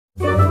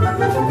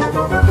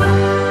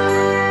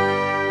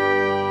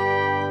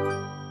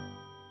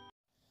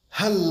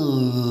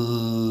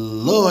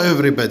Hello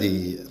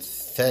everybody,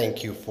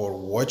 thank you for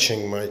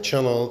watching my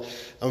channel.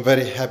 I'm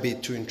very happy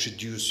to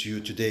introduce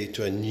you today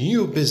to a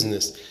new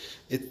business.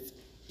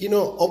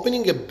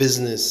 Opening a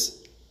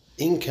business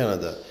in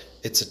Canada,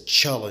 it's a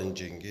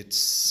challenging, it's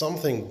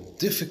something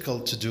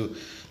difficult to do.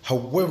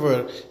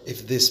 However,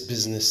 if this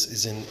business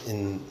is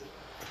in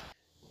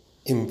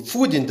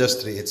food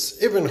industry,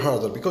 it's even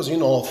harder because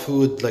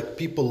food, like,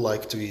 people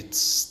like to eat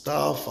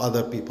stuff,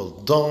 other people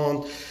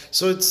don't.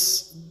 So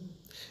it's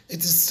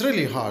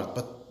really hard,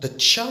 but the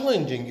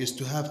challenging is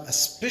to have a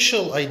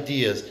special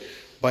ideas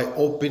by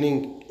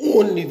opening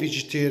only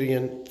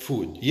vegetarian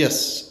food. Yes,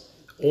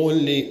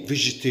 only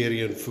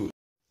vegetarian food.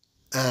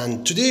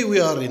 And today we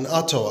are in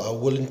Ottawa. I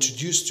will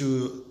introduce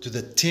to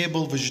the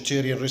Table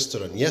Vegetarian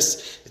Restaurant.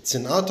 Yes, it's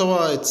in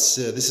Ottawa. This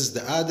is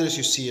the address.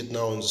 You see it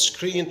now on the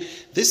screen.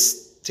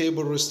 This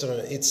Table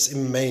Restaurant, it's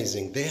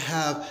amazing. They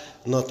have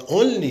not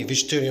only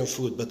vegetarian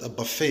food, but a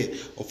buffet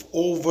of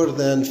over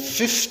than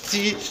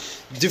 50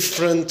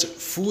 different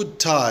food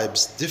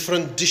types,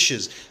 different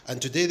dishes.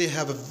 And today they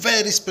have a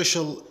very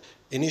special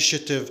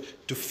initiative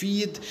to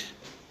feed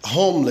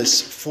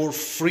homeless for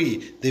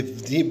free.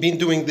 They've been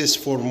doing this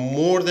for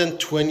more than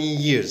 20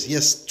 years.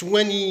 Yes,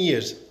 20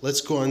 years.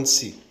 Let's go and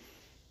see.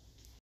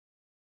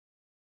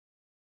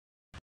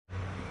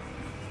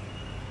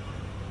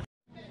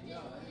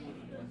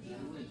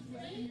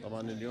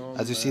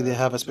 As you see, they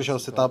have a special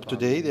setup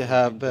today. They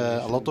have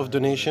a lot of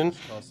donation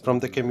from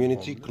the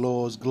community,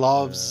 clothes,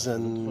 gloves,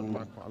 and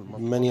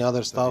many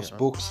other stuffs,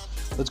 books.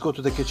 Let's go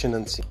to the kitchen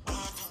and see.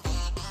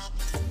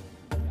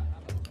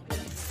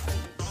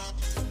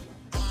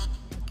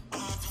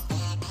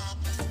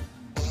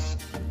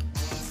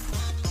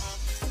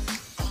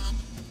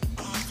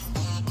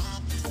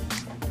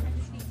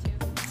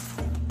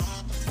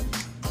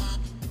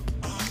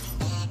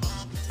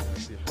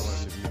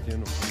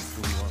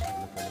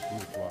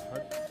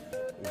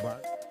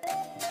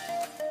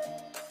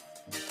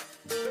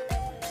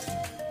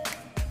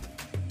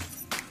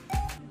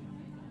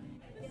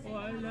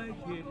 I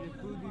like it. The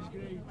food is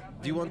great.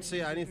 Do you want to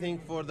say anything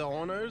for the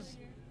owners?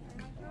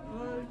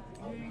 Well,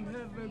 they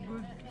have a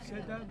good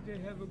setup. They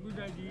have a good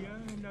idea,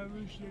 and I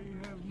wish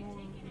they have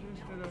more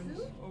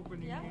restaurants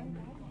opening in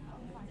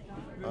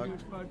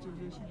various parts of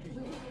the city.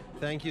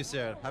 Thank you,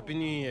 sir. Happy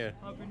New Year.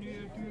 Happy New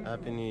Year to you.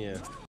 Happy New Year.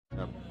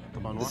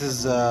 This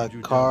is a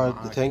card,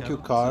 the thank you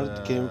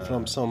card, came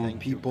from some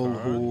people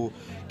who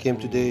came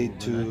today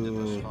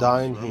to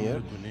dine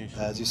here.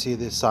 As you see,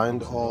 they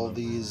signed all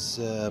these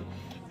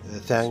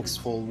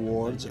thankful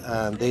words,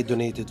 and they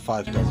donated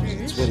 $5.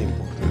 It's very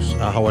important.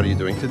 How are you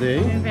doing today?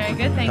 Doing very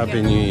good, thank you.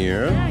 Happy New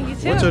Year. Yeah, you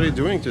too. What are you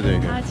doing today?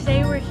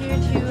 Today we're here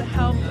to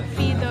help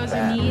feed those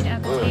in need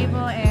at the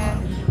table, and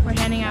we're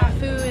handing out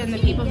food, and the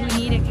people who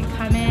need it can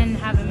come in,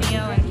 have a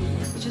meal, and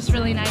it's just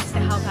really nice to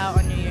help out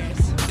on New Year's.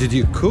 Did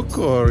you cook,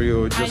 or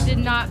you just... I did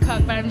not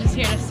cook, but I'm just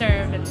here to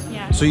serve, and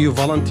yeah. So you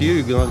volunteer,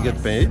 you do not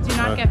get paid? Do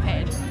not get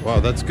paid. Wow,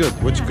 that's good.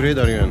 Which grade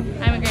are you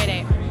in? I'm a grade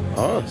 8.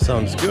 Oh,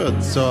 sounds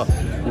good. So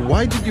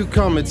why did you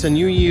come? It's a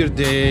New Year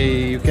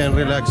day, you can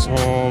relax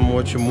home,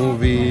 watch a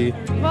movie.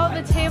 Well,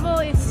 the table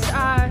is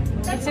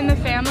it's in the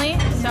family,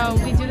 so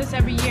we do this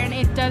every year, and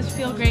it does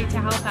feel great to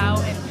help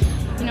out.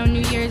 And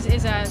New Year's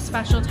is a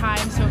special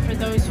time, so for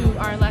those who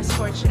are less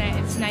fortunate,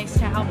 it's nice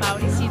to help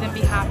out and see them be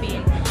happy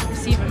and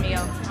receive a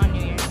meal on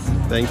New Year's.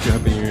 Thank you.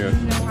 Happy New Year.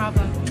 No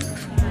problem.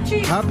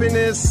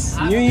 Happiness,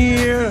 New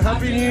Year,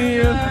 Happy New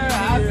Year.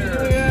 Happy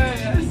New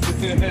Year.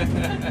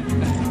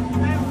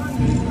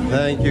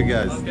 Thank you,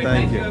 guys.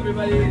 Thank you.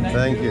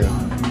 Thank you.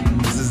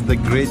 This is the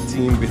great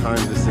team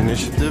behind this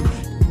initiative.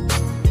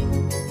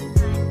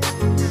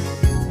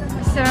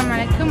 السلام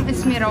عليكم،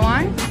 اسمي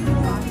روان.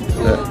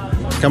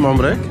 كم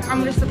عمرك؟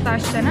 عمري 16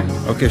 سنة.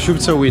 اوكي، شو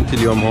بتسوي انت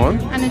اليوم هون؟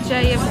 أنا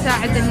جاية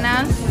بساعد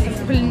الناس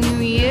في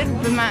النيو يير،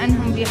 بما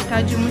أنهم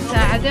بيحتاجوا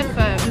مساعدة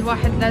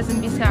فالواحد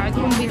لازم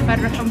بيساعدهم،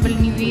 بيفرحهم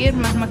بالنيو يير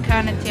مهما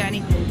كانت،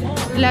 يعني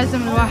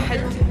لازم الواحد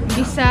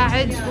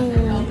بيساعد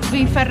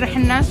وبيفرح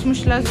الناس،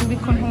 مش لازم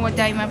بيكون هو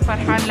دايما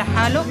فرحان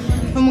لحاله،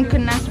 فممكن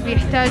الناس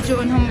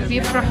بيحتاجوا انهم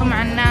بيفرحوا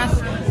مع الناس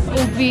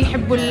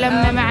وبيحبوا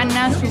اللمة مع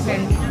الناس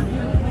وهيك.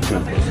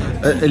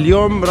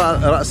 اليوم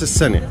رأس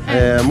السنة،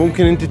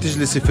 ممكن انت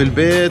تجلسي في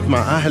البيت مع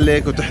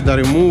اهلك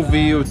وتحضري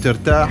موفي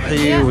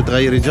وترتاحي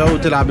وتغيري جو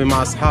وتلعبي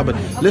مع اصحابك.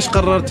 ليش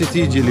قررتي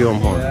تيجي اليوم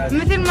هون؟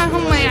 مثل ما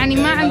هم يعني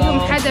ما عندهم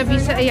حدا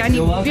يعني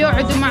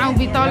بيقعدوا معه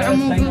وبيطالعوا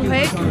موفي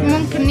وهيك،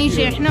 ممكن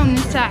نيجي احنا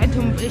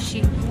ونساعدهم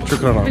بشيء.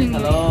 شكرا.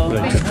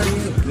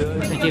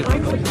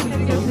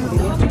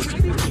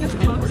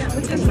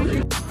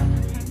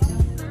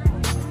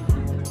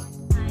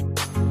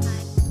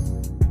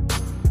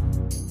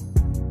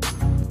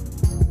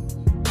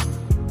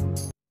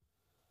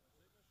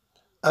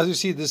 As you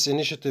see, this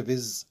initiative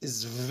is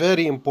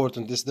very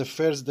important. This is the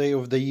first day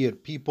of the year.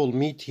 People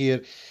meet here,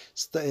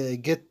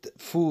 get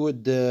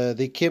food.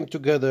 They came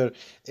together,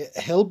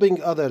 helping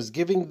others,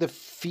 giving the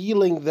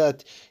feeling that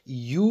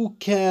you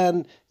can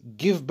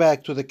give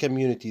back to the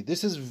community.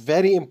 This is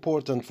very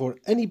important for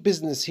any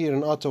business here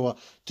in Ottawa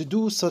to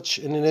do such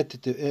an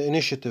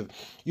initiative.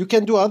 You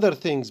can do other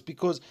things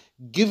because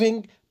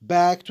giving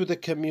back to the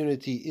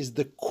community is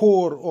the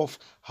core of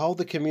how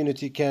the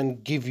community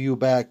can give you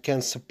back,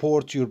 can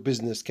support your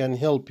business, can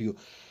help you.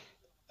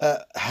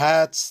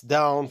 Hats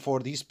down for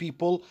these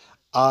people.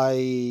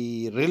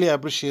 I really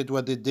appreciate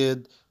what they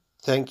did.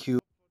 Thank you.